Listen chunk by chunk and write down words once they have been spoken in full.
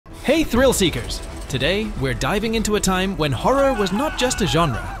Hey thrill seekers! Today, we're diving into a time when horror was not just a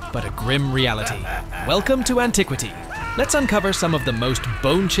genre, but a grim reality. Welcome to Antiquity. Let's uncover some of the most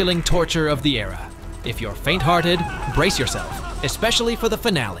bone-chilling torture of the era. If you're faint-hearted, brace yourself, especially for the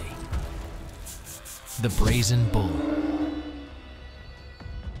finale. The Brazen Bull.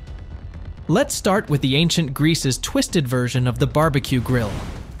 Let's start with the ancient Greece's twisted version of the barbecue grill.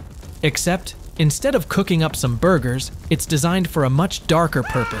 Except, instead of cooking up some burgers, it's designed for a much darker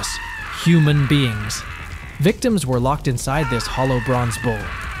purpose: human beings. Victims were locked inside this hollow bronze bowl,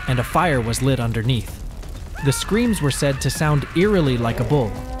 and a fire was lit underneath. The screams were said to sound eerily like a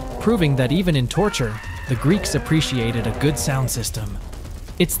bull, proving that even in torture, the Greeks appreciated a good sound system.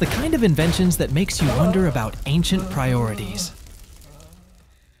 It's the kind of inventions that makes you wonder about ancient priorities.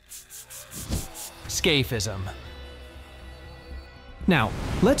 Scaphism. Now,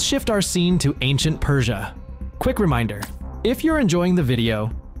 let's shift our scene to ancient Persia. Quick reminder, if you're enjoying the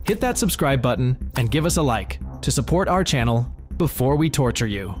video, hit that subscribe button and give us a like to support our channel before we torture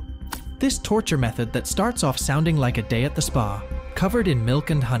you. This torture method that starts off sounding like a day at the spa, covered in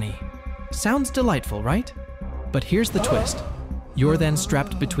milk and honey. Sounds delightful, right? But here's the twist. You're then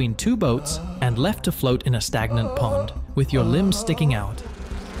strapped between two boats and left to float in a stagnant pond, with your limbs sticking out.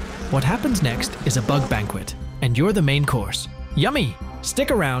 What happens next is a bug banquet, and you're the main course. Yummy! Stick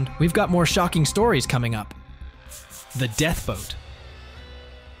around, we've got more shocking stories coming up. The Death Boat.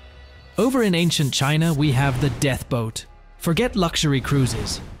 Over in ancient China, we have the Death Boat. Forget luxury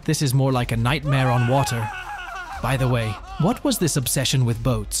cruises. This is more like a nightmare on water. By the way, what was this obsession with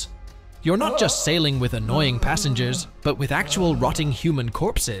boats? You're not just sailing with annoying passengers, but with actual rotting human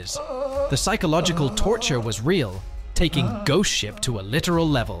corpses. The psychological torture was real, taking ghost ship to a literal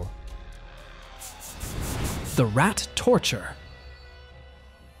level. The rat torture.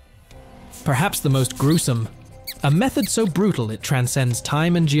 Perhaps the most gruesome. A method so brutal it transcends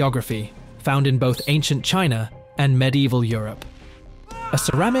time and geography, found in both ancient China and medieval Europe. A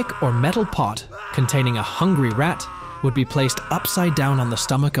ceramic or metal pot containing a hungry rat would be placed upside down on the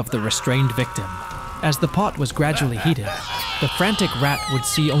stomach of the restrained victim. As the pot was gradually heated, the frantic rat would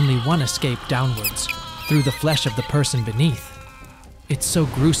see only one escape downwards, through the flesh of the person beneath. It's so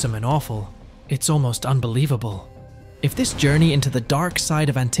gruesome and awful, it's almost unbelievable. If this journey into the dark side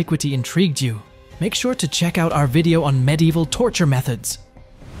of antiquity intrigued you, make sure to check out our video on medieval torture methods.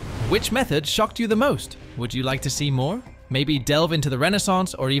 Which method shocked you the most? Would you like to see more? Maybe delve into the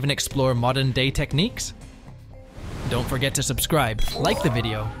Renaissance or even explore modern-day techniques? Don't forget to subscribe, like the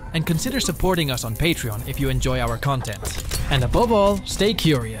video, and consider supporting us on Patreon if you enjoy our content. And above all, stay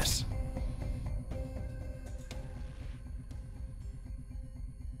curious.